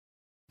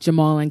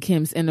Jamal and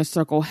Kim's Inner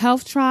Circle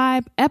Health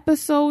Tribe,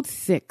 Episode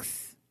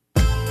 6.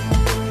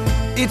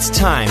 It's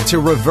time to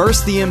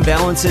reverse the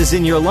imbalances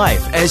in your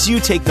life as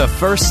you take the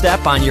first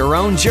step on your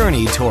own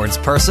journey towards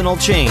personal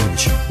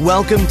change.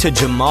 Welcome to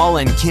Jamal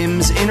and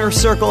Kim's Inner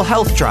Circle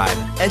Health Tribe,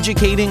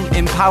 educating,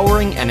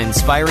 empowering, and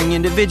inspiring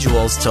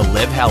individuals to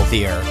live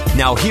healthier.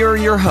 Now here are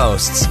your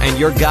hosts and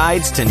your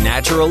guides to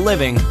natural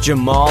living,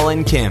 Jamal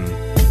and Kim.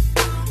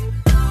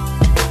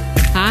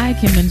 Hi,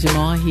 Kim and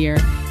Jamal here,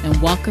 and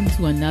welcome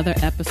to another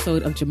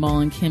episode of Jamal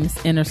and Kim's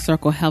Inner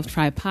Circle Health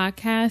Tribe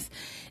podcast.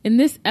 In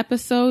this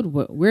episode,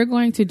 what we're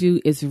going to do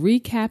is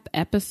recap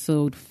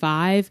episode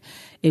 5.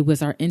 It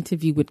was our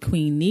interview with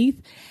Queen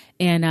Neith,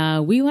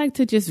 and we like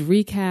to just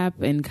recap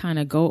and kind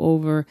of go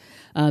over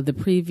the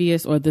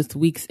previous or this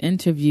week's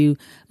interview,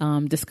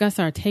 discuss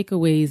our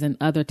takeaways and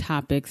other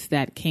topics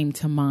that came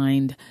to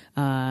mind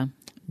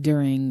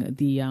during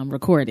the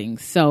recording.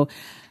 So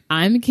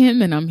I'm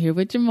Kim, and I'm here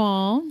with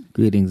Jamal.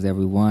 Greetings,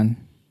 everyone.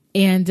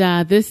 And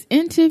this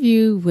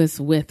interview was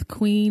with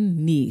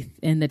Queen Neith,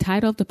 and the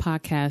title of the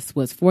podcast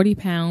was 40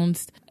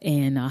 pounds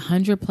and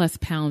 100 plus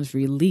pounds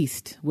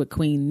released with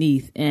Queen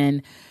Neith.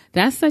 And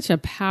that's such a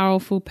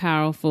powerful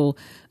title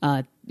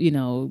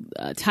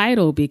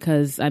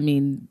because,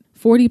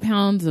 40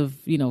 pounds of,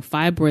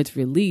 fibroids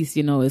released,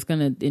 is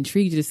going to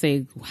intrigue you to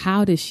say,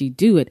 how does she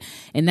do it?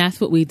 And that's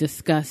what we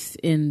discussed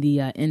in the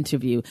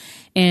interview.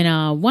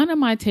 And one of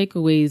my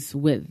takeaways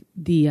with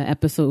the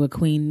episode with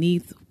Queen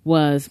Neith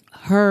was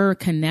her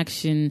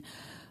connection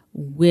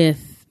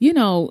with,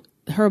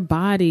 her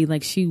body.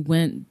 Like she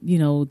went,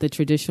 the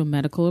traditional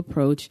medical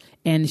approach,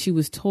 and she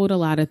was told a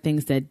lot of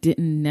things that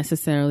didn't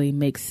necessarily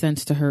make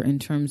sense to her in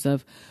terms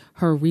of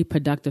her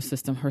reproductive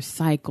system, her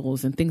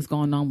cycles and things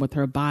going on with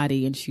her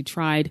body. And she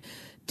tried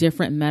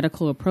different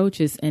medical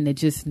approaches and it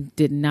just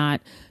did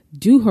not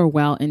do her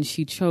well. And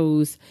she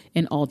chose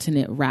an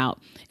alternate route.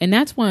 And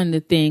that's one of the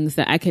things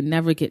that I could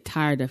never get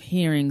tired of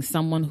hearing,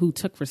 someone who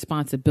took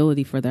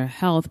responsibility for their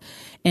health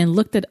and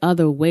looked at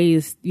other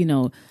ways,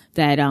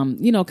 that,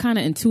 kind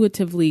of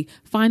intuitively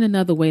find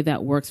another way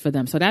that works for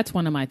them. So that's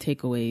one of my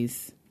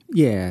takeaways.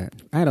 Yeah,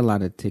 I had a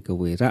lot of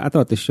takeaways. I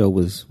thought the show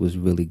was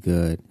really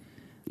good.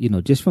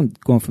 Just from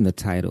going from the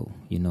title,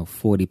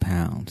 40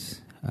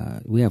 pounds.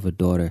 We have a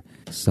daughter,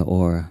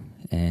 Saora,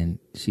 and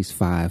she's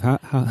 5.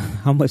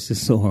 How much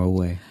does Saora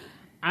weigh?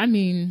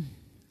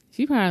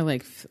 She's probably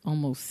like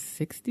almost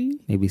 60.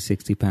 Maybe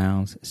 60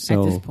 pounds.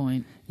 So, at this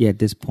point. Yeah, at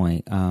this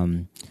point.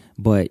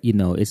 But,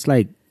 it's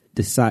like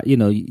the size,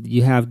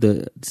 you have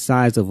the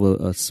size of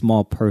a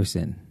small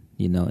person,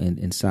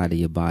 inside of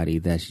your body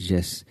that's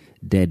just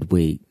dead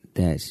weight,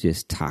 that's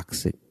just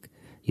toxic.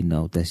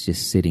 That's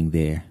just sitting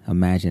there.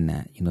 Imagine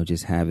that,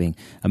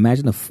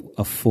 imagine a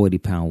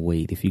 40-pound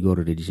weight if you go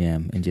to the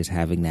gym and just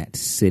having that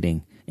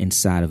sitting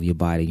inside of your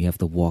body. You have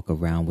to walk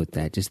around with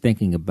that. Just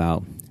thinking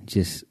about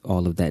just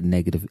all of that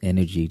negative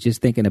energy,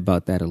 just thinking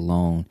about that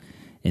alone.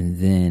 And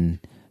then,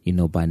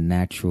 by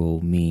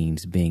natural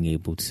means, being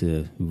able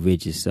to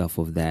rid yourself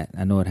of that.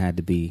 I know it had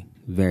to be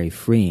very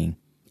freeing.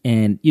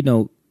 And,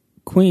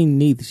 Queen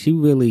Neith, she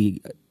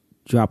really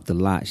dropped a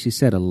lot. She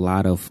said a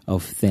lot of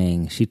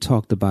things. She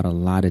talked about a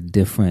lot of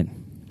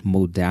different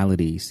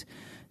modalities,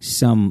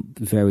 some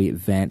very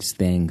advanced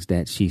things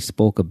that she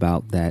spoke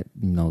about that,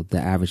 the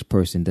average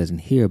person doesn't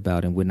hear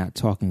about, and we're not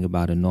talking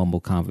about a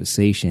normal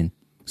conversation.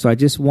 So I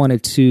just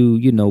wanted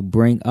to,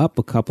 bring up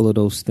a couple of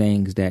those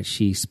things that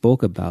she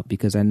spoke about,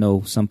 because I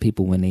know some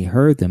people, when they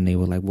heard them, they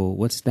were like, well,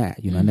 what's that?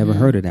 I never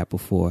heard of that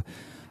before.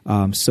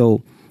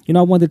 So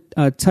I wanted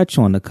to touch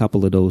on a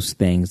couple of those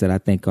things that I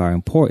think are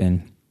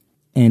important.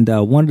 And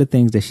one of the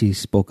things that she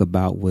spoke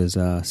about was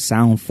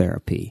sound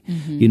therapy.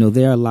 Mm-hmm.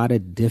 There are a lot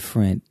of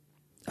different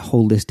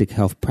holistic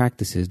health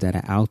practices that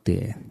are out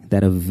there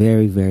that are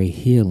very, very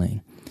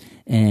healing.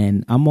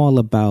 And I'm all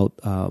about,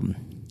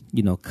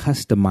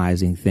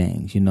 customizing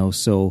things,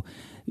 So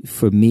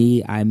for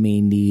me, I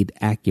may need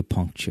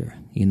acupuncture.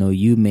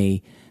 You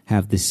may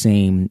have the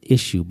same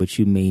issue, but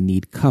you may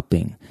need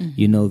cupping.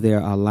 Mm-hmm.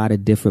 There are a lot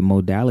of different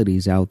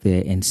modalities out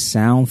there, and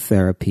sound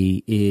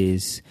therapy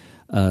is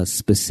a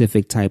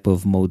specific type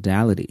of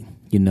modality.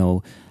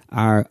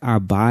 Our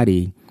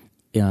body,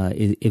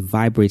 it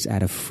vibrates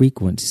at a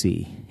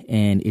frequency,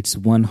 and it's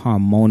one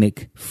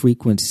harmonic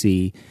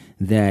frequency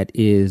that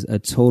is a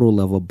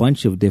total of a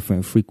bunch of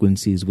different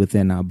frequencies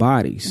within our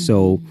bodies. Mm-hmm.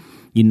 So,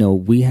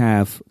 we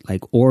have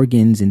like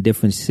organs and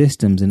different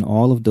systems, and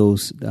all of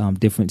those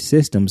different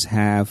systems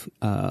have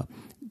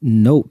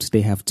notes,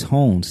 they have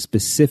tones,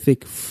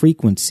 specific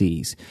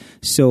frequencies.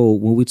 So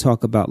when we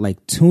talk about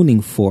like tuning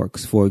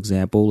forks, for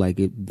example,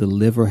 the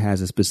liver has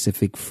a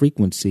specific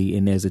frequency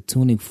and there's a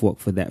tuning fork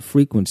for that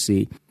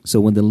frequency. So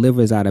when the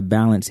liver is out of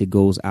balance, it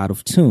goes out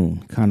of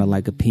tune, kind of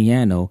like a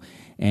piano.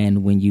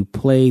 And when you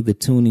play the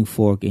tuning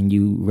fork and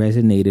you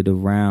resonate it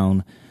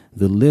around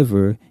the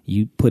liver,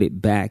 you put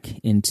it back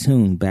in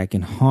tune, back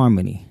in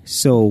harmony.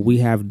 So we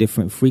have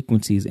different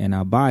frequencies in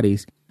our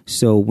bodies.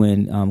 So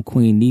when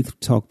Queen Neith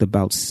talked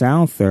about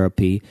sound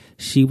therapy,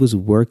 she was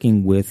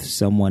working with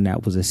someone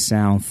that was a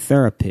sound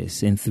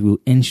therapist, and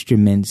through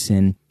instruments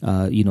and,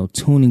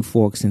 tuning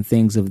forks and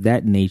things of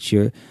that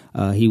nature,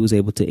 he was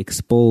able to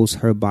expose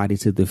her body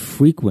to the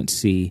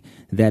frequency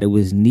that it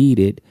was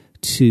needed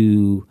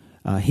to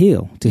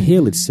heal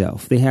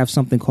itself. They have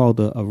something called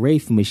a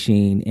Rafe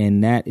machine,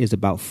 and that is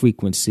about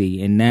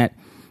frequency, and that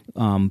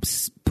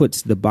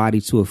puts the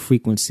body to a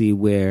frequency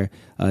where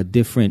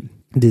different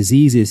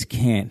diseases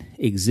can't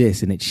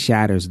exist, and it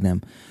shatters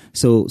them.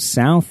 So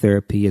sound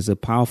therapy is a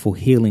powerful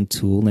healing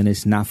tool, and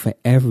it's not for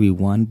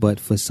everyone, but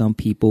for some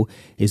people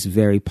it's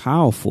very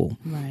powerful.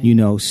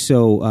 Right.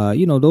 So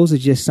those are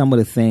just some of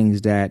the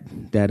things that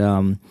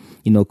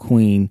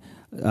Queen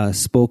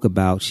spoke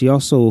about. She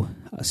also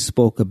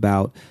spoke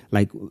about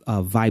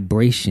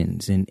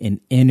vibrations and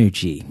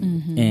energy,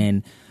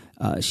 and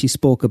she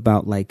spoke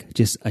about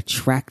just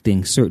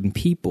attracting certain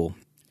people.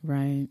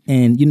 Right.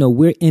 And,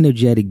 we're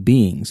energetic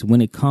beings.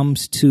 When it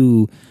comes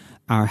to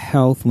our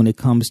health, when it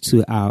comes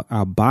to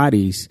our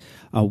bodies,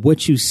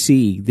 what you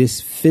see,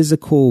 this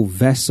physical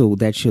vessel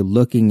that you're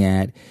looking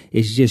at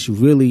is just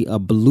really a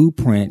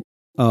blueprint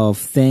of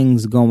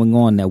things going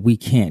on that we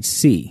can't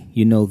see.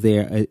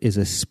 There is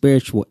a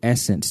spiritual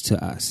essence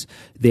to us.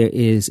 There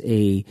is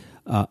a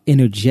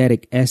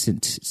energetic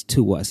essence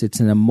to us. It's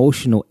an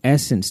emotional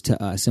essence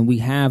to us. And we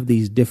have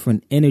these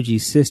different energy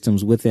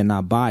systems within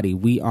our body.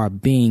 We are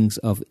beings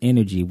of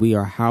energy. We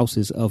are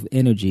houses of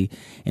energy,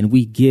 and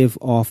we give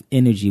off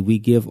energy. We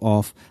give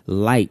off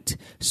light.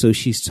 So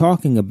she's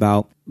talking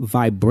about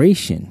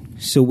vibration.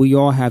 So we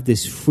all have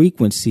this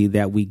frequency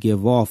that we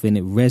give off, and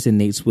it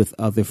resonates with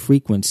other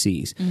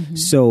frequencies.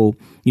 So,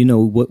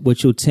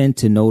 what you'll tend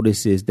to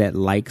notice is that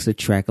likes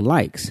attract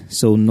likes.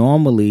 So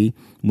normally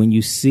when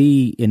you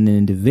see an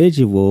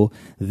individual,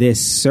 the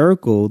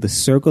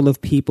circle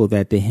of people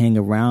that they hang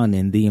around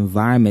in, the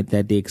environment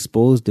that they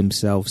expose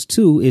themselves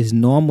to, is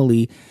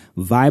normally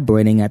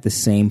vibrating at the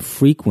same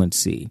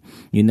frequency,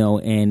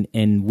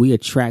 and we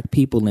attract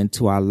people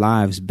into our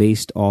lives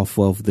based off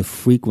of the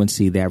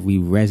frequency that we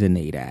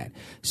resonate at.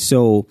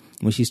 So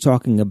when she's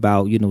talking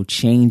about,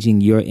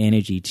 changing your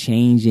energy,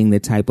 changing the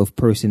type of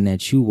person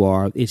that you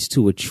are, it's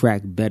to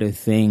attract better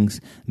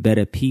things,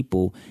 better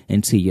people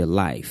into your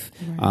life.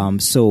 Right.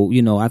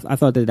 I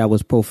thought that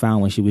was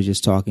profound when she was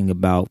just talking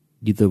about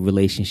the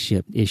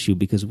relationship issue,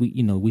 because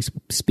we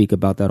speak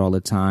about that all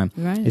the time,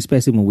 right,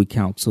 especially when we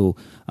counsel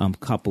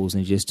couples,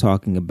 and just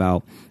talking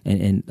about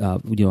and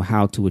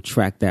how to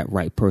attract that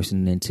right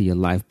person into your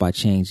life by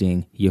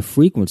changing your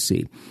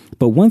frequency.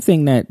 But one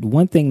thing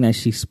that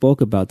she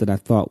spoke about that I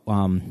thought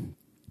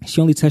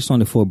she only touched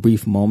on it for a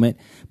brief moment,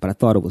 but I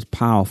thought it was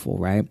powerful,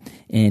 right?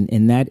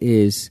 And that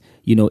is,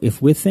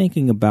 if we're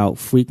thinking about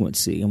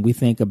frequency and we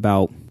think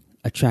about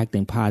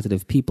attracting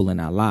positive people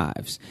in our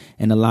lives,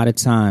 and a lot of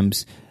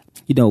times,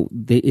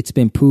 it's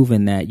been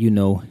proven that,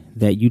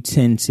 that you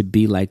tend to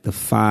be like the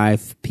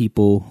 5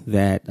 people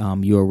that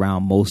you're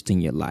around most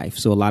in your life.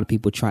 So a lot of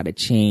people try to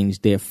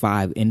change their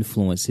 5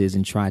 influences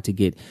and try to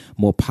get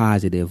more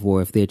positive,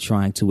 or if they're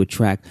trying to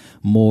attract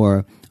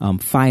more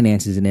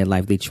finances in their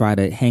life, they try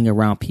to hang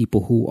around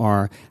people who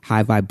are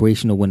high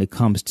vibrational when it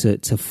comes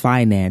to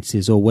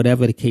finances, or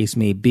whatever the case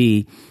may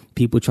be.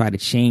 People try to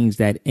change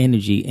that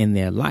energy in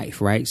their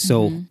life, right?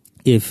 So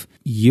if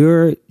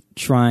you're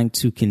trying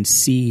to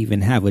conceive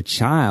and have a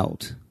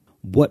child,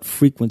 what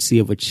frequency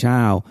of a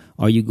child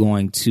are you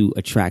going to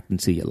attract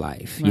into your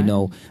life?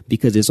 Right.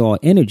 Because it's all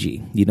energy.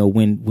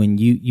 When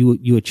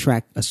you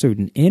attract a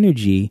certain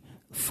energy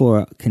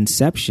for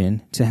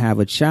conception to have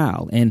a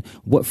child, and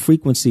what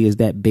frequency is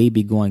that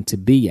baby going to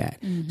be at?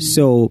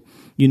 So,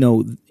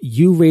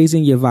 you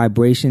raising your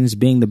vibrations,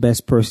 being the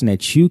best person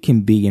that you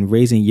can be, and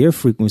raising your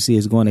frequency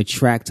is going to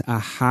attract a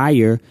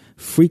higher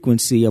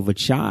frequency of a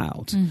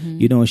child.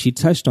 And she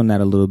touched on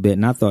that a little bit,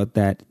 and I thought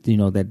that,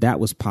 that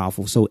was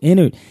powerful. So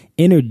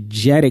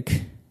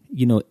energetic,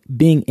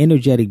 being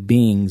energetic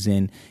beings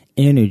and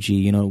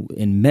energy,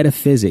 in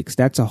metaphysics,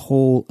 that's a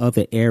whole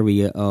other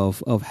area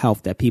of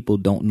health that people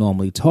don't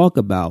normally talk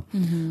about.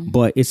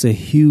 But it's a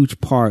huge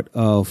part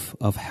of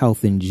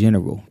health in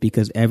general,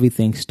 because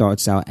everything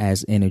starts out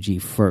as energy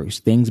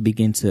first. Things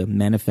begin to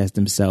manifest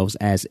themselves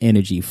as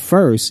energy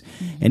first.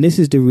 And this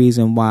is the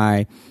reason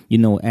why,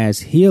 as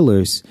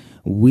healers,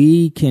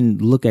 we can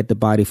look at the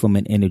body from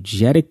an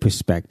energetic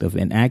perspective,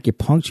 and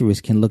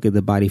acupuncturists can look at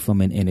the body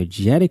from an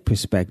energetic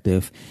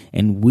perspective,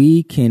 and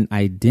we can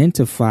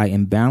identify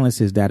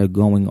imbalances that are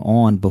going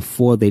on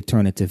before they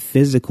turn into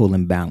physical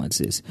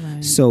imbalances.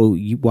 Right. So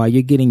while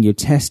you're getting your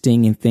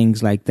testing and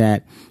things like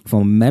that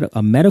from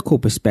a medical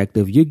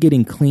perspective, you're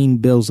getting clean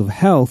bills of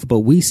health,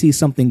 but we see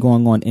something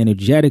going on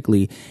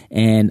energetically.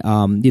 And,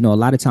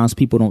 a lot of times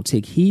people don't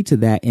take heed to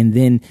that. And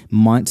then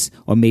months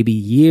or maybe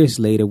years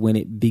later, when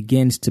it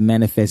begins to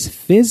manifest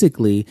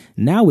physically,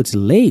 now it's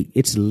late.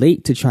 It's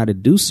late to try to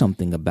do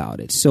something about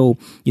it. So,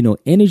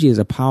 energy is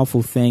a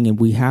powerful thing, and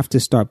we have to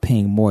start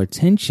paying more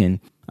attention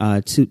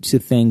to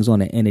things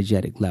on an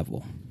energetic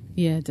level.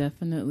 Yeah,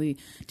 definitely.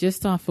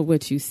 Just off of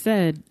what you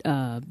said,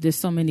 there's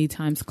so many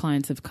times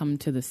clients have come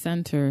to the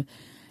center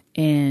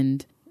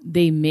and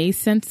they may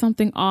sense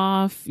something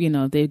off. You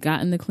know, they've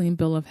gotten the clean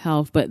bill of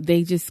health, but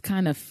they just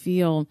kind of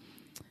feel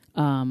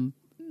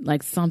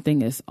like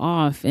something is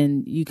off,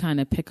 and you kind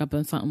of pick up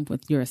on something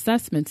with your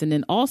assessments. And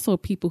then also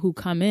people who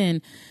come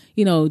in,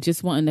 you know,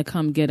 just wanting to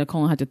come get a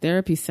colon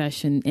hydrotherapy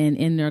session, and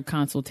in their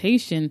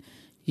consultation,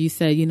 you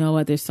say, you know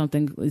what, there's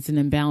something, it's an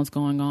imbalance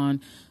going on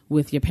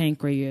with your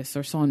pancreas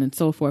or so on and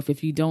so forth.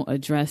 If you don't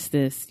address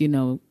this, you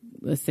know,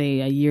 let's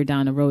say a year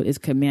down the road,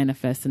 it could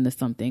manifest into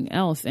something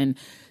else. And,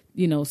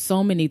 you know,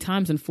 so many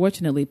times,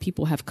 unfortunately,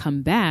 people have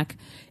come back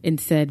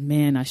and said,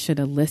 man, I should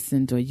have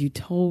listened, or you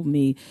told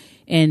me.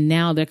 And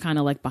now they're kind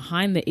of like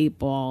behind the 8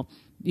 ball,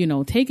 you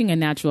know, taking a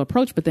natural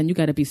approach, but then you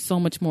got to be so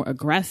much more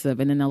aggressive.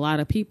 And then a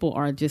lot of people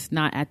are just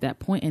not at that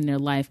point in their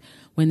life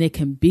when they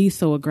can be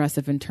so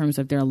aggressive in terms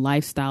of their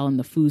lifestyle and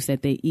the foods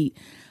that they eat.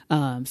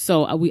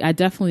 So I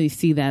definitely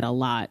see that a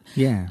lot.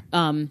 Yeah.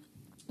 One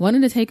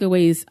of the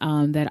takeaways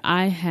that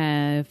I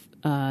have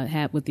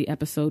had with the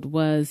episode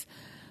was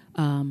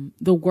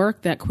the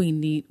work that Queen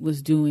Neat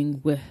was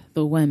doing with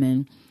the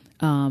women.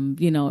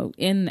 You know,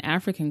 in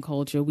African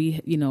culture,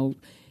 we, you know,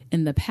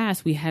 in the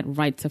past, we had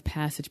rites of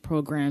passage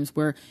programs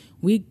where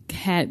we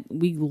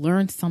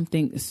learned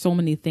so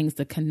many things,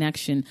 the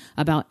connection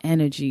about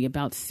energy,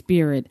 about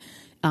spirit,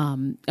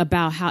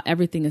 about how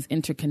everything is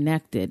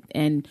interconnected.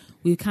 And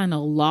we kind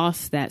of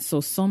lost that.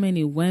 So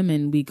many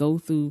women, we go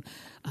through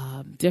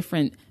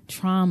different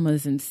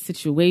traumas and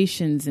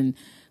situations, and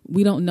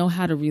we don't know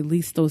how to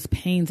release those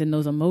pains and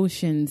those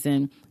emotions,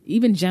 and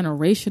even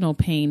generational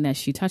pain that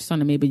she touched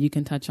on. And maybe you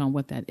can touch on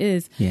what that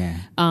is. Yeah.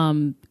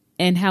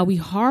 And how we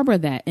harbor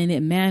that, and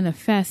it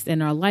manifests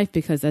in our life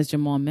because, as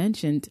Jamal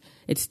mentioned,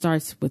 it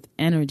starts with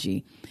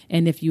energy.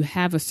 And if you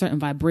have a certain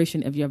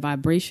vibration, if your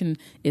vibration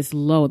is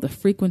low, the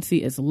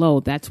frequency is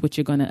low, that's what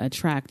you're going to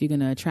attract. You're going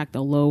to attract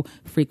a low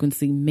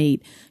frequency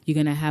mate. You're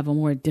going to have a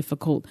more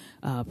difficult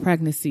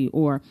pregnancy,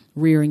 or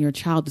rearing your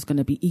child is going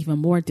to be even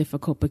more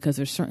difficult because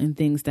there's certain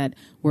things that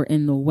were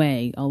in the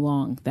way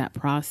along that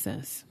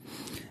process.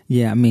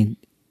 Yeah, I mean,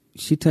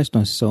 she touched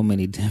on so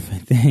many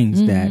different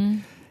things that,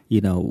 you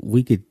know,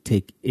 we could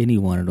take any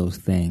one of those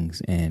things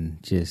and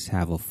just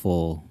have a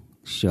full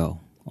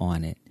show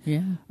on it.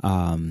 Yeah.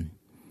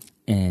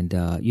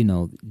 You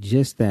know,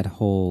 just that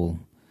whole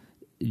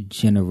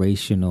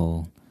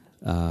generational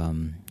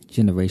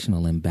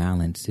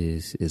imbalance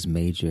is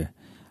major.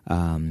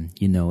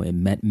 You know,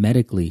 and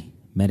medically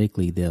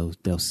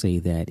they'll say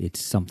that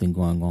it's something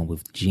going on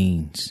with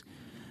genes,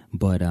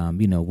 but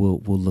you know, we'll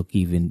look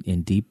even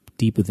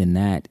deeper than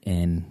that,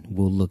 and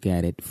we'll look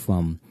at it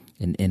from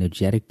an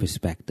energetic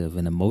perspective,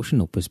 an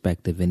emotional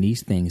perspective, and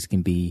these things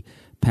can be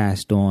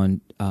passed on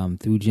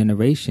through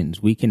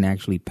generations. We can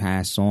actually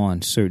pass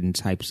on certain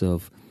types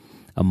of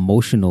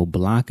emotional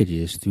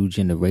blockages through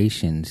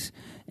generations,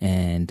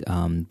 and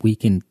we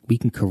can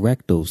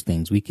correct those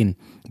things. We can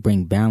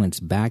bring balance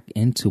back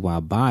into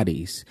our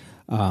bodies.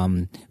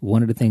 One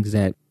of the things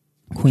that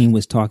Queen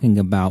was talking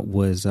about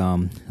was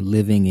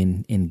living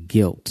in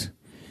guilt,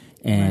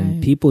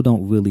 and people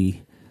don't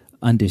really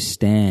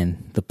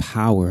understand the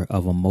power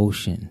of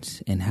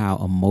emotions and how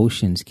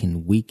emotions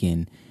can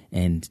weaken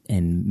and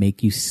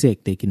make you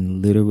sick. They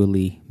can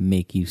literally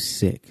make you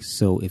sick.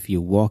 So if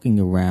you're walking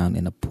around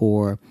in a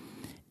poor,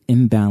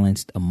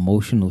 imbalanced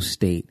emotional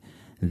state,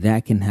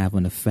 that can have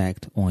an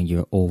effect on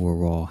your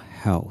overall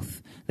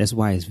health. That's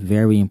why it's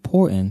very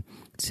important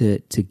to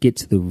get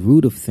to the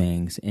root of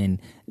things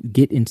and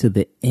get into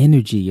the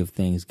energy of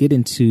things, get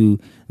into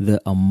the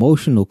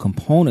emotional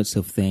components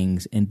of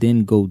things, and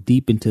then go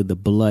deep into the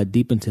blood,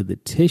 deep into the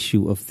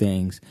tissue of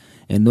things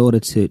in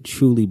order to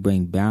truly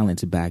bring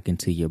balance back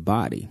into your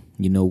body.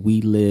 You know,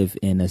 we live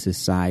in a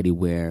society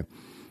where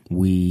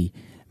we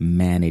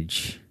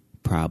manage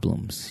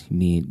problems.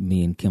 Me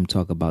and Kim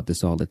talk about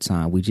this all the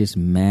time. We just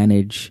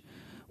manage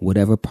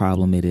whatever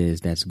problem it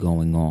is that's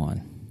going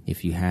on.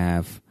 If you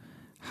have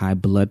high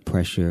blood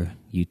pressure,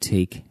 you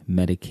take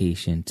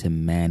medication to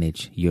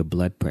manage your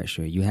blood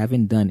pressure. You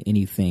haven't done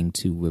anything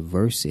to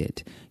reverse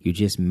it. You're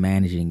just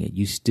managing it.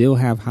 You still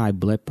have high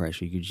blood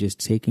pressure. You're just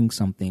taking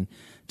something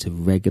to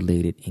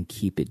regulate it and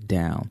keep it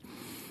down.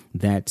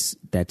 That's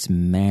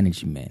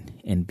management.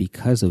 And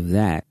because of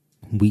that,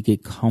 we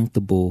get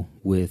comfortable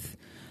with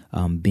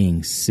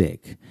being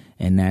sick.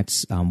 And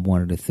that's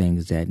one of the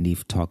things that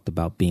Neef talked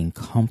about, being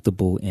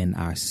comfortable in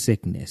our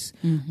sickness.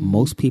 Mm-hmm.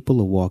 Most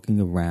people are walking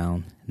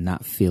around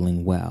not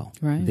feeling well.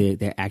 Right.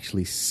 They're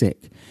actually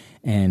sick.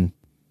 And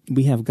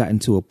we have gotten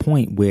to a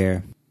point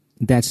where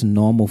that's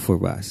normal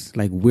for us.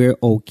 Like, we're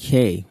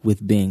okay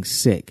with being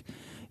sick.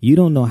 You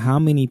don't know how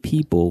many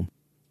people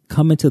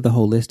come into the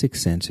holistic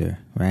center,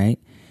 right?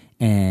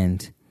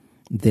 And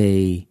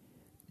they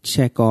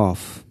check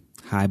off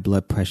high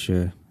blood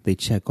pressure. They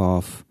check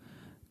off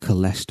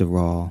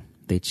cholesterol.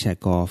 They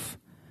check off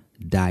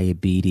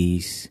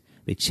diabetes.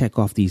 They check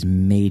off these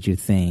major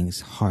things,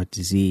 heart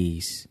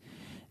disease.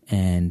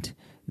 And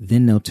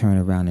then they'll turn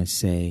around and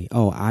say,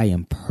 oh, I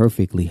am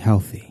perfectly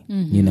healthy.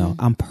 You know,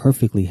 I'm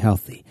perfectly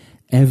healthy.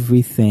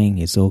 Everything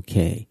is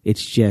okay.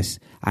 It's just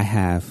I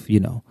have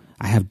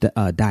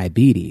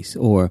diabetes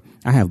or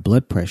I have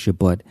blood pressure,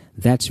 but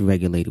that's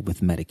regulated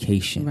with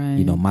medication. Right.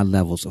 You know, my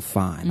levels are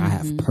fine. I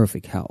have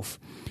perfect health.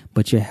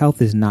 But your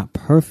health is not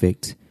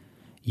perfect.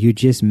 You're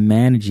just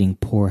managing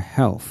poor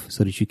health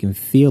so that you can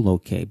feel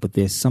okay. But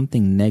there's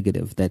something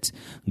negative that's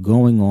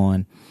going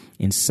on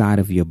inside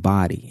of your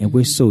body. And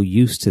we're so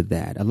used to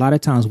that. A lot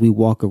of times we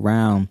walk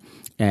around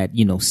at,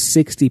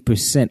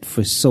 60%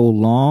 for so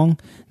long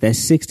that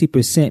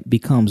 60%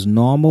 becomes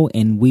normal,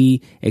 and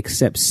we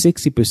accept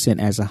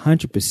 60% as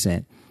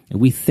 100%. And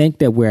we think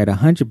that we're at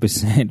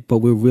 100%, but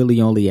we're really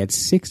only at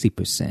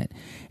 60%.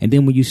 And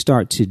then when you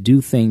start to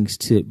do things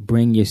to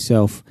bring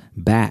yourself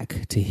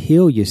back, to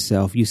heal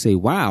yourself, you say,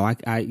 wow,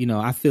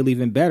 I feel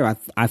even better.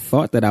 I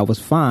thought that I was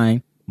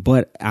fine,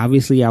 but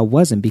obviously I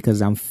wasn't,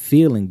 because I'm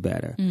feeling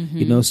better.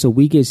 So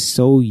we get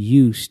so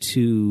used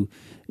to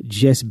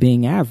just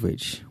being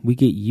average. We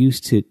get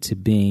used to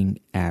being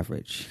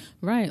average.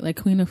 Right.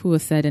 Like Queen Afua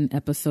said in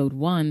episode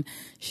 1,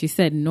 she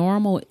said,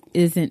 normal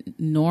isn't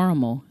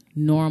normal.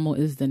 Normal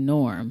is the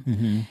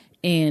norm.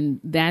 And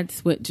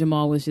that's what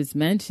Jamal was just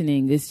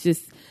mentioning. It's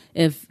just,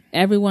 if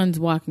everyone's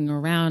walking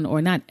around,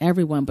 or not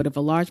everyone, but if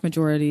a large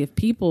majority of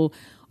people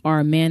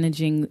are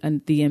managing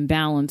the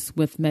imbalance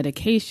with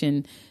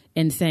medication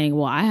and saying,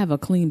 well, I have a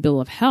clean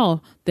bill of health,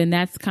 then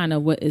that's kind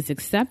of what is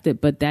accepted.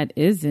 But that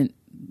isn't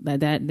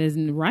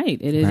right.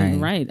 It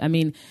isn't right. I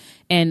mean,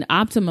 and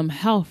optimum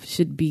health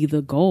should be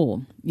the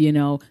goal,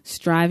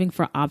 striving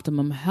for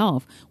optimum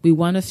health. We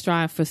want to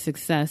strive for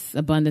success,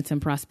 abundance, and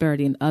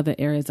prosperity in other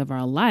areas of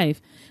our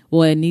life.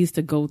 Well, it needs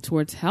to go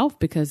towards health,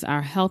 because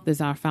our health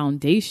is our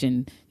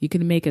foundation. You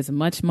can make as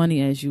much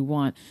money as you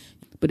want,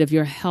 but if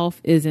your health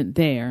isn't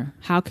there,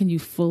 how can you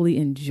fully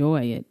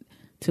enjoy it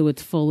to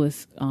its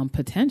fullest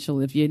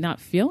potential if you're not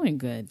feeling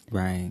good?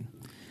 Right.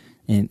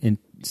 And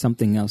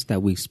something else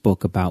that we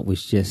spoke about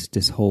was just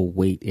this whole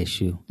weight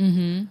issue.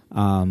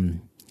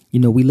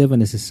 We live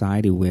in a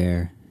society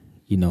where,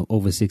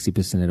 over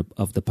 60%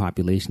 of the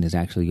population is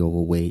actually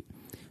overweight.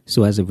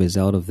 So as a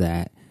result of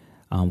that,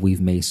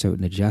 we've made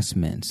certain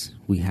adjustments.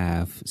 We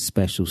have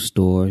special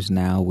stores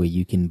now where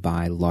you can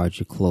buy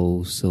larger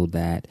clothes so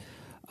that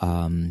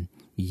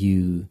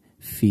you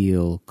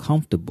feel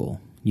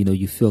comfortable.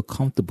 You feel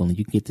comfortable, and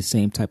you get the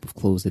same type of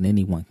clothes that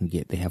anyone can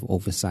get. They have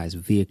oversized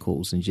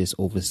vehicles and just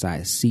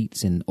oversized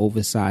seats and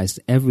oversized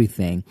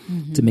everything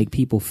to make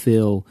people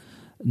feel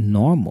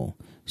normal.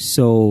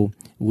 So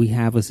we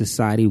have a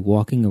society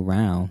walking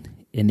around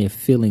and they're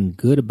feeling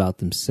good about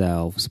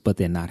themselves, but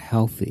they're not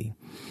healthy.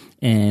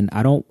 And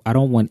I don't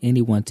want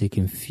anyone to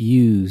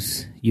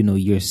confuse,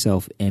 your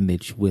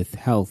self-image with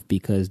health,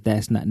 because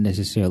that's not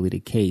necessarily the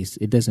case.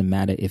 It doesn't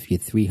matter if you're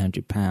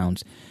 300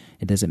 pounds.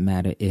 It doesn't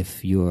matter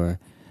if you're,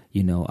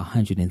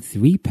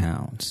 103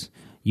 pounds.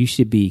 You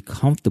should be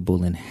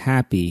comfortable and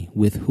happy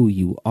with who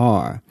you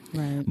are.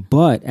 Right.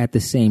 But at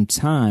the same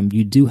time,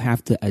 you do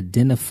have to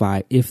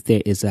identify if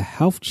there is a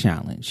health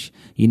challenge.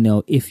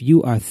 If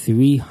you are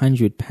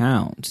 300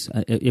 pounds,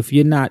 if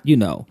you're not,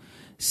 6'7",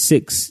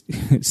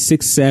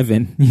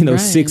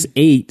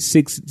 6'8",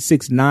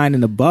 6'9"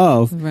 and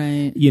above,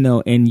 right.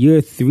 And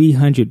you're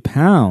 300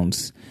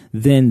 pounds,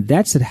 then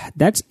that's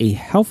a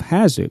health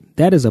hazard.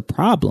 That is a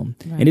problem.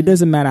 Right. And it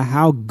doesn't matter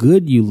how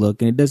good you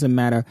look, and it doesn't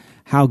matter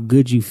how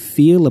good you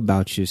feel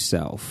about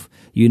yourself.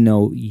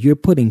 You're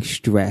putting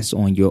stress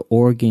on your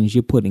organs.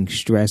 You're putting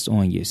stress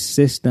on your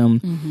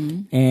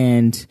system.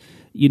 And,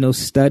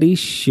 studies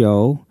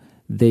show,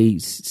 they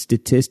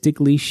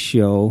statistically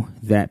show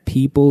that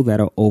people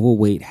that are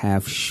overweight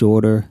have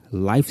shorter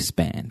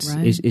lifespans.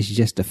 Right. It's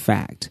just a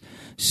fact.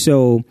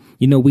 So,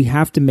 we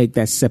have to make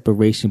that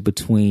separation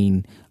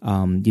between,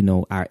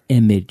 our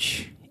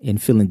image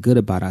and feeling good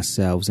about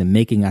ourselves and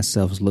making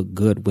ourselves look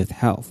good with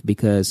health,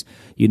 because,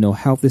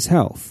 health is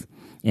health.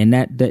 And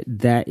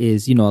that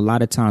is, a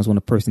lot of times when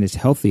a person is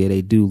healthier,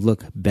 they do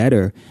look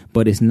better,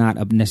 but it's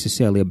not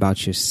necessarily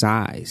about your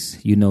size.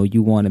 You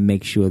want to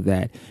make sure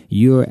that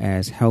you're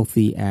as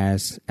healthy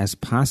as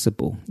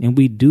possible. And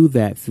we do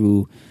that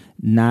through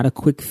not a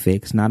quick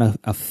fix, not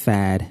a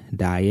fad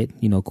diet.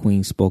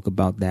 Queen spoke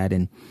about that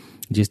and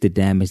just the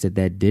damage that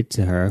did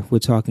to her. We're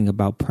talking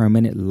about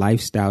permanent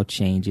lifestyle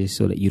changes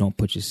so that you don't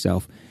put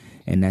yourself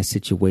in that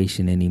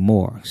situation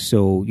anymore.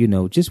 So,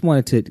 just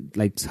wanted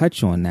to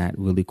touch on that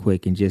really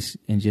quick and just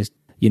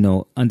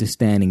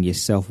understanding your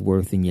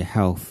self-worth and your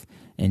health,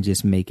 and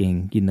just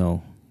making,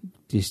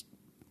 just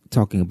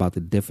talking about the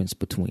difference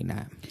between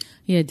that.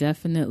 Yeah,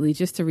 definitely.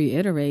 Just to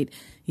reiterate,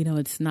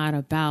 it's not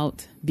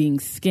about being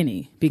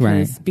skinny,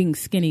 because being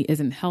skinny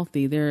isn't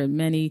healthy. There are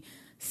many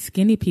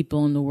skinny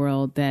people in the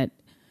world that,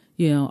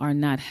 are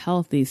not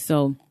healthy.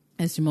 So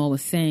as Jamal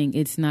was saying,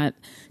 it's not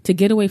to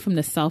get away from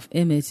the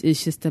self-image.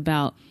 It's just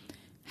about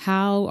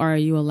how are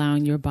you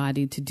allowing your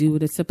body to do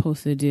what it's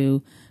supposed to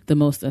do the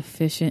most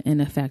efficient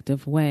and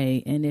effective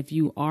way. And if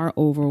you are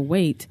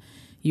overweight,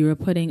 you're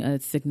putting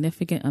a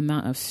significant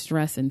amount of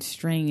stress and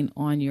strain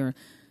on your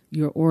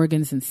your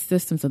organs and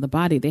systems of the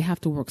body, they have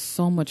to work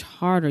so much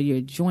harder,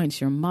 your joints,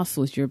 your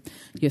muscles, your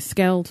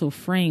skeletal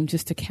frame,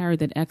 just to carry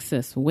that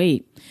excess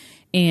weight.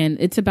 And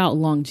it's about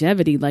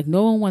longevity. Like,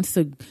 no one wants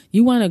to,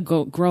 you want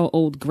to grow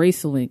old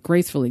gracefully.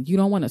 You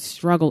don't want to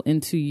struggle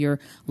into your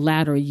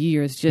latter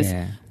years just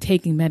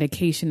taking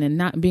medication and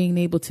not being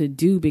able to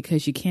do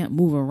because you can't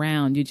move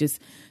around. You're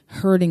just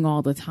hurting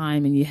all the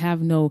time and you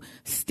have no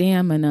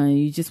stamina and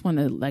you just want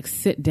to like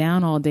sit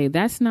down all day.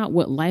 That's not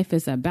what life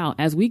is about.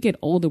 As we get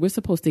older, we're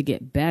supposed to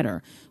get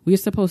better. We're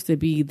supposed to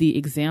be the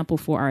example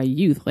for our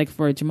youth. Like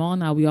for Jamal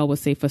and I, we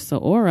always say for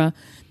Saora,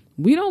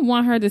 we don't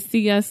want her to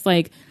see us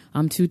like,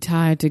 I'm too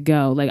tired to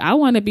go. Like, I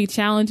want to be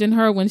challenging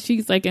her when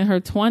she's like in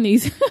her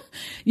 20s,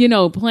 you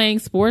know, playing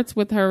sports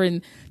with her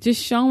and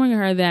just showing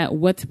her that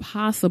what's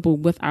possible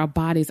with our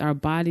bodies. Our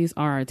bodies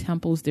are our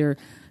temples. They're,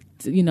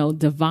 you know,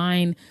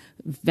 divine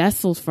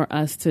vessels for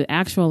us to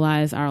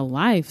actualize our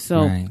life.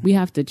 So we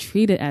have to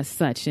treat it as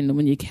such. And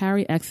when you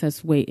carry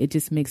excess weight, it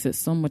just makes it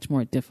so much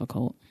more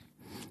difficult.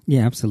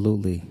 Yeah,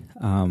 absolutely.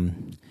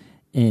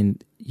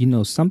 And, you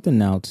know,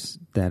 something else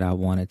that I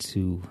wanted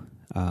to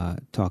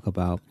talk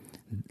about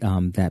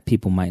that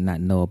people might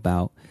not know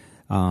about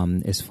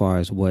as far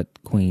as what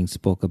Queen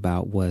spoke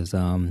about was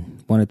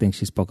one of the things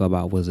she spoke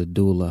about was a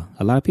doula.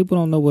 A lot of people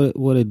don't know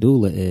what a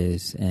doula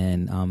is.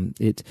 And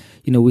it's,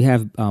 you know, we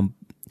have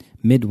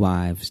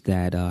midwives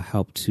that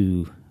help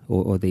to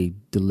or they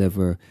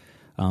deliver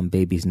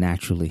babies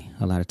naturally.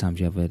 A lot of times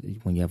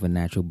when you have a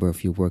natural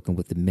birth, you're working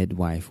with the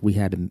midwife. We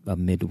had a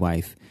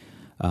midwife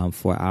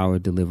for our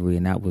delivery,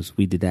 and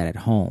we did that at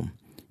home.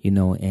 You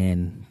know,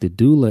 and the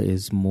doula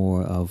is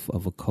more of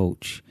a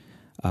coach,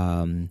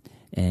 and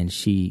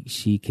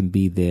she can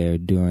be there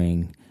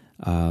during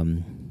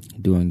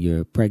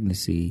your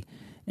pregnancy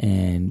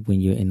and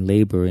when you're in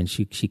labor, and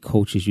she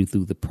coaches you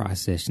through the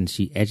process and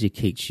she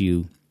educates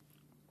you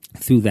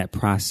through that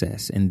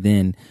process. And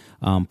then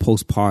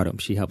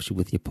postpartum, she helps you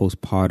with your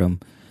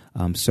postpartum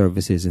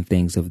services and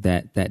things of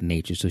that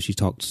nature. So she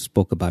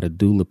spoke about a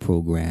doula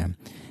program,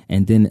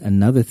 and then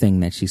another thing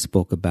that she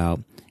spoke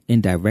about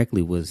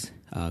indirectly was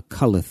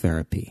color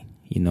therapy.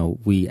 You know,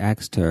 we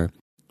asked her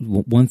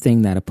one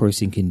thing that a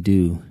person can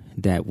do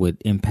that would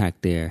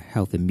impact their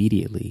health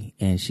immediately.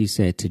 And she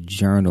said to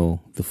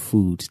journal the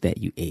foods that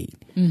you ate.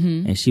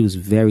 Mm-hmm. And she was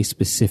very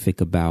specific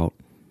about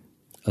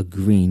a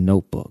green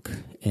notebook.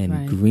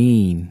 And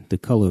green, the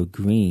color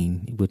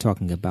green, we're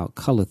talking about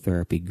color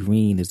therapy.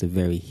 Green is a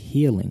very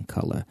healing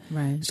color.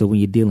 Right. So when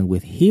you're dealing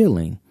with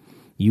healing,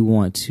 you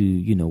want to,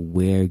 you know,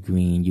 wear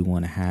green, you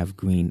want to have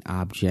green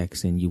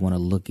objects, and you want to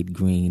look at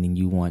green, and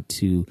you want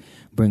to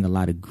bring a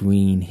lot of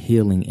green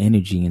healing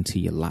energy into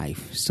your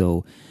life.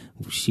 So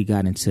she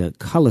got into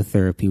color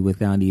therapy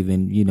without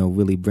even, you know,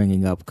 really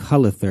bringing up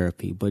color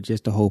therapy, but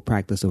just the whole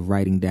practice of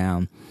writing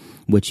down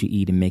what you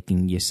eat and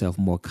making yourself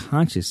more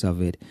conscious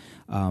of it.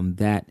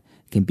 That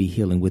can be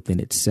healing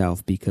within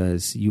itself,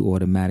 because you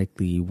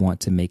automatically want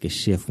to make a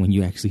shift when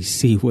you actually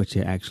see what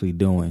you're actually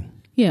doing.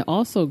 Yeah.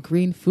 Also,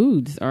 green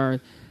foods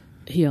are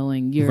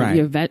healing. Your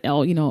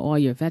all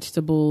your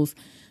vegetables,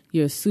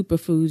 your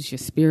superfoods, your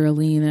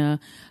spirulina,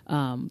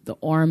 the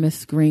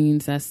Ormus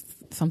greens. That's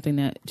something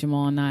that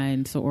Jamal and I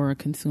and Saora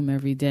consume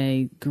every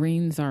day.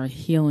 Greens are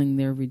healing.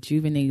 They're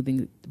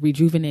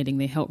rejuvenating.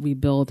 They help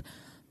rebuild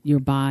your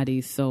body.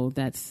 So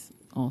that's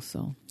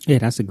also. Yeah,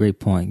 that's a great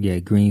point. Yeah,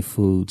 green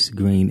foods,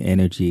 green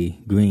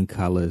energy, green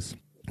colors,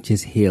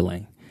 just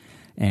healing.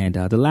 And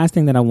the last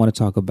thing that I want to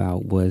talk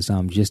about was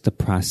just the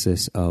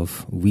process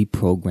of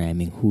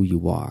reprogramming who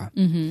you are.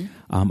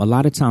 Mm-hmm. A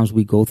lot of times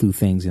we go through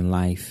things in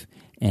life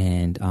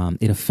and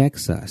it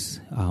affects us.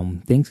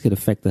 Things could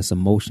affect us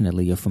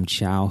emotionally or from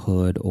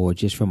childhood or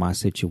just from our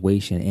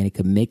situation. And it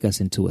could make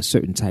us into a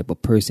certain type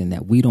of person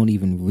that we don't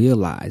even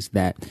realize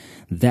that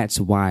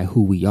that's why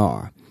who we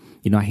are.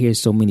 You know, I hear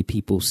so many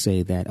people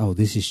say that, oh,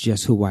 this is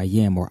just who I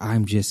am, or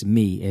I'm just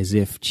me, as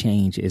if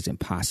change isn't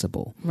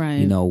possible. Right.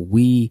 You know,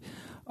 we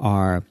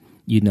are,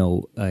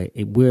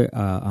 we're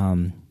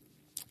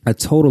a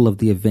total of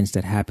the events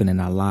that happen in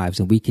our lives,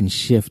 and we can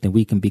shift and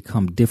we can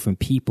become different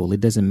people. It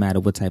doesn't matter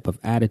what type of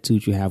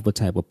attitude you have, what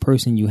type of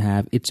person you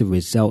have. It's a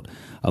result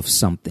of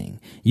something.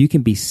 You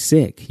can be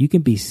sick. You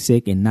can be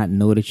sick and not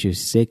know that you're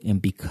sick.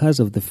 And because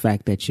of the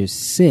fact that you're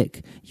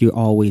sick, you're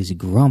always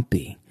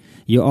grumpy.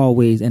 You're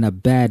always in a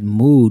bad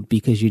mood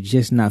because you're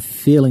just not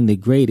feeling the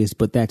greatest,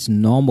 but that's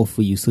normal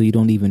for you. So you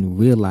don't even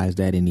realize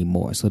that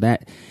anymore. So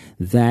that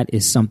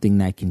is something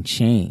that can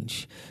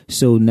change.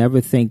 So never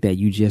think that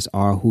you just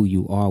are who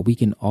you are. We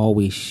can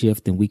always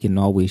shift and we can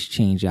always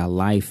change our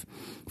life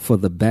for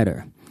the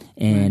better.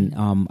 And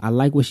I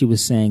like what she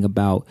was saying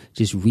about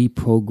just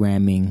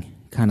reprogramming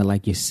kind of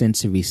like your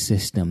sensory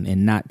system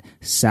and not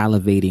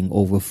salivating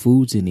over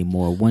foods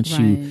anymore. Once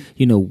you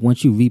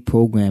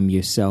reprogram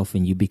yourself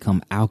and you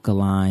become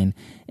alkaline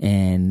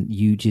and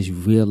you just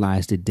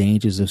realize the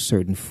dangers of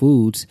certain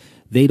foods,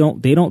 they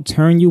don't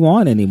turn you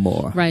on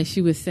anymore. Right.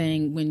 She was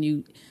saying when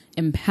you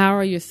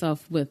empower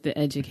yourself with the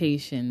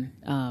education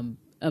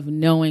of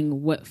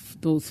knowing what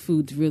those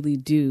foods really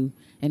do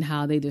and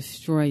how they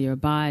destroy your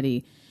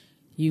body,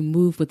 you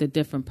move with a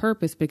different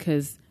purpose,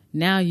 because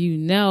now you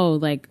know,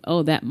 like,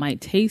 oh, that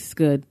might taste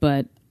good,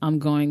 but I'm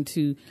going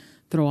to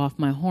throw off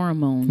my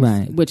hormones,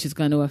 right, which is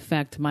going to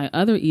affect my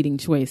other eating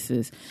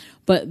choices.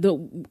 But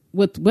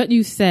with what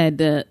you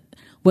said,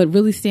 what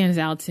really stands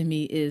out to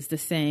me is the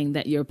saying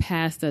that your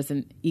past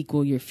doesn't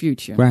equal your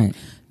future. Right.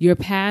 Your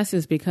past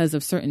is because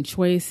of certain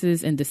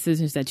choices and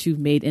decisions that you've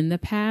made in the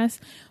past,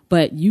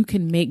 but you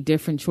can make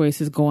different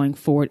choices going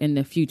forward in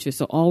the future.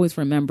 So always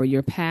remember,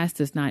 your past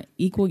does not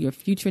equal your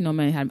future, no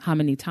matter how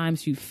many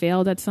times you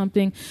failed at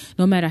something,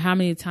 no matter how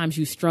many times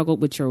you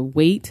struggled with your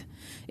weight.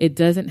 It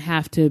doesn't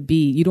have to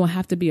be, you don't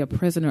have to be a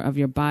prisoner of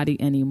your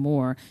body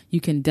anymore. You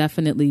can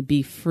definitely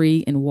be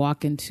free and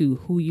walk into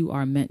who you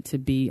are meant to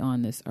be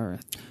on this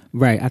earth.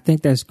 Right. I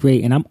think that's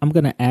great. And I'm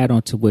going to add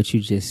on to what you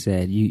just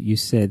said. You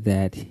said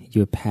that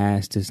your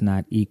past does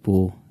not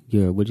equal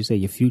your, what'd you say,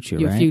 your future,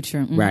 your right? Future.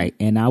 Mm-hmm. Right.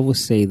 And I will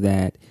say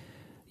that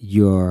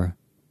your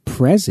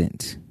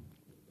present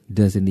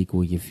doesn't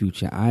equal your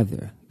future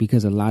either,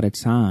 because a lot of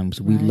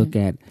times we look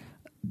at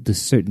a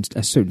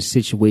certain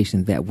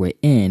situation that we're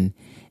in,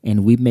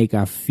 and we make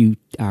our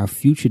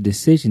future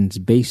decisions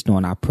based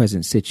on our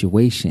present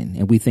situation.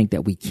 And we think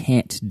that we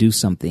can't do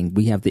something.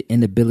 We have the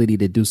inability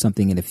to do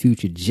something in the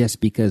future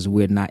just because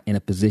we're not in a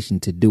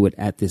position to do it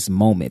at this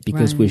moment,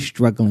 because we're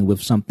struggling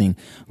with something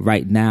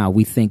right now.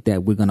 We think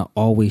that we're going to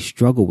always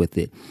struggle with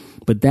it.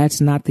 But that's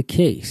not the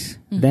case.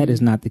 Mm-hmm. That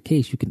is not the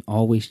case. You can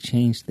always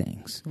change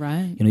things.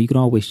 Right. You can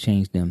always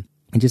change them.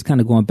 And just kind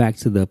of going back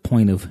to the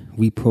point of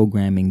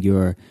reprogramming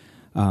your,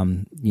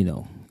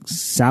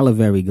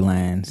 salivary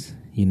glands.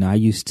 I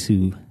used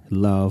to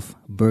love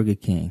Burger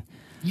King.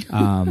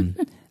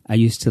 I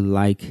used to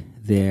like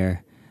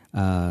their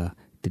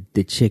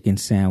the chicken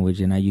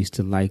sandwich, and I used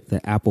to like the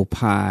apple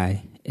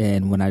pie.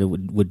 And when I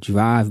would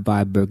drive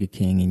by Burger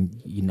King,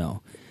 and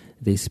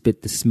they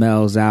spit the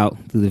smells out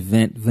through the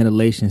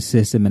ventilation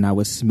system, and I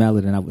would smell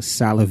it, and I would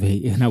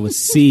salivate, and I would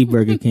see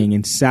Burger King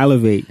and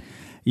salivate.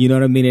 You know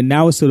what I mean? And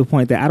now it's to the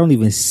point that I don't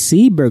even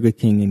see Burger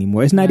King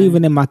anymore. It's not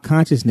even in my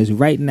consciousness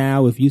right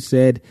now. If you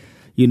said,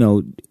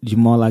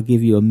 Jamal, I'll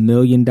give you $1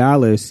 million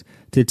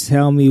to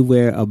tell me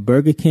where a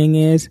Burger King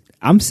is,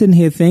 I'm sitting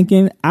here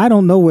thinking, I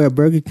don't know where a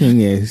Burger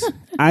King is.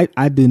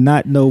 I do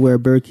not know where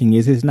Burger King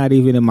is. It's not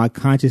even in my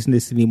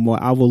consciousness anymore.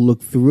 I will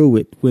look through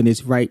it when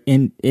it's right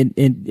in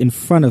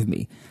front of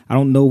me. I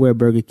don't know where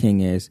Burger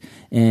King is.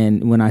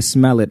 And when I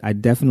smell it, I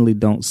definitely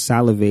don't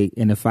salivate.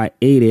 And if I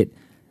ate it,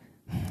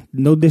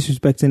 no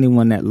disrespect to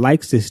anyone that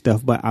likes this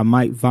stuff, but I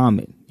might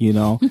vomit,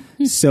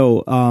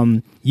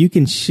 So you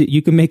can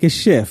make a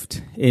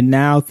shift. And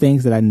now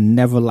things that I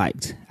never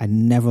liked. I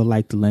never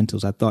liked the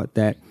lentils. I thought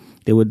that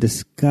they were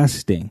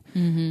disgusting.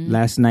 Mm-hmm.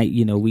 Last night,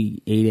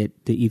 we ate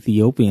at the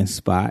Ethiopian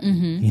spot,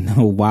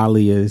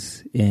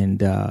 Walia's in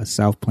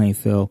South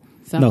Plainfield.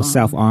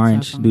 South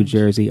Orange, New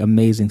Jersey.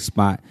 Amazing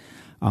spot.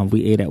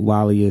 We ate at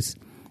Walia's.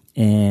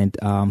 And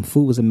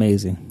food was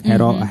amazing. I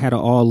had an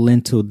all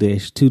lentil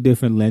dish, 2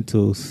 different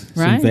lentils,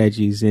 some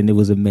veggies, and it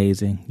was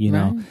amazing.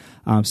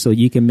 So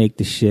you can make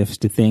the shifts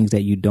to things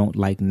that you don't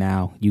like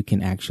now. You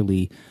can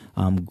actually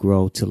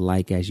grow to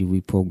like as you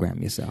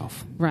reprogram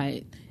yourself.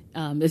 Right.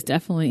 It's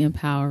definitely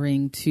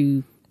empowering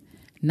to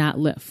not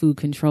let food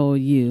control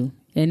you.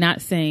 And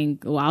not saying,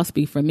 well, I'll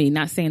speak for me,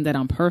 not saying that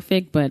I'm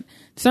perfect, but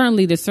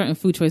certainly there's certain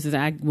food choices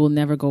I will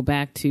never go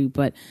back to.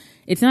 But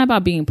it's not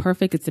about being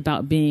perfect. It's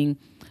about being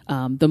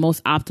the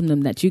most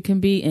optimum that you can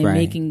be, and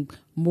making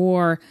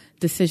more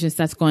decisions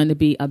that's going to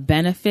be a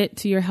benefit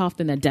to your health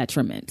than a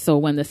detriment. So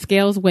when the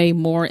scales weigh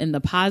more in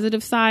the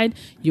positive side,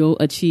 you'll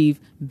achieve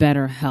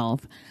better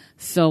health.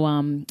 So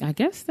I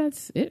guess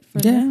that's it for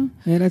now.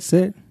 Yeah, that's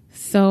it.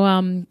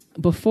 So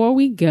before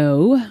we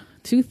go, a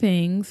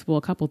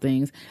couple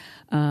things.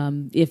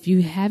 If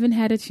you haven't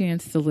had a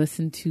chance to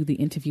listen to the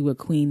interview with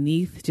Queen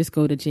Neith, just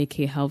go to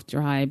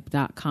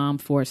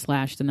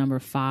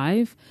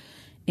jkhealthtribe.com/5,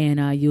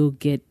 and you'll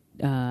get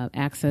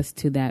access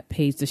to that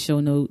page, the show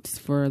notes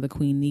for the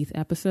Queen Neith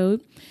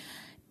episode.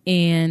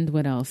 And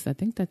what else? I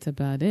think that's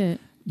about it.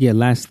 Yeah,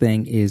 last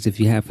thing is, if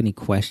you have any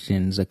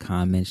questions or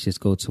comments, just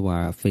go to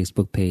our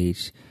Facebook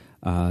page,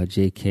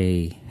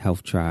 JK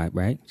Health Tribe,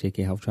 right?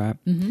 JK Health Tribe?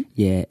 Mm-hmm.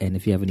 Yeah, and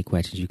if you have any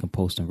questions, you can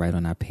post them right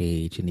on our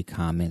page. Any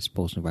comments,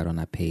 post them right on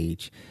our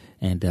page.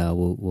 And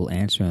we'll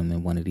answer them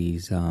in one of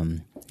these,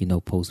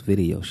 post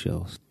video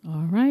shows.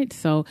 All right.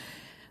 So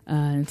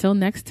until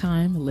next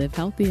time, live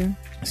healthier.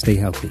 Stay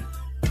healthy.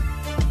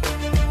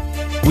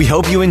 We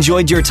hope you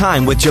enjoyed your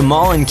time with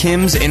Jamal and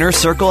Kim's Inner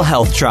Circle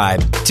Health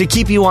Tribe. To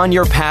keep you on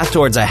your path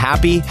towards a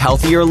happy,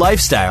 healthier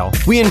lifestyle,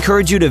 we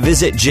encourage you to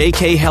visit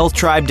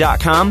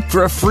jkhealthtribe.com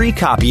for a free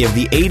copy of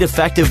the 8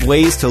 effective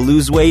ways to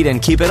lose weight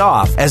and keep it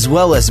off, as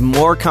well as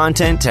more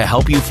content to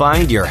help you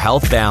find your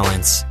health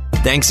balance.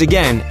 Thanks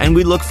again, and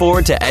we look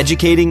forward to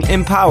educating,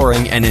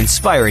 empowering, and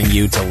inspiring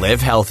you to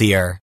live healthier.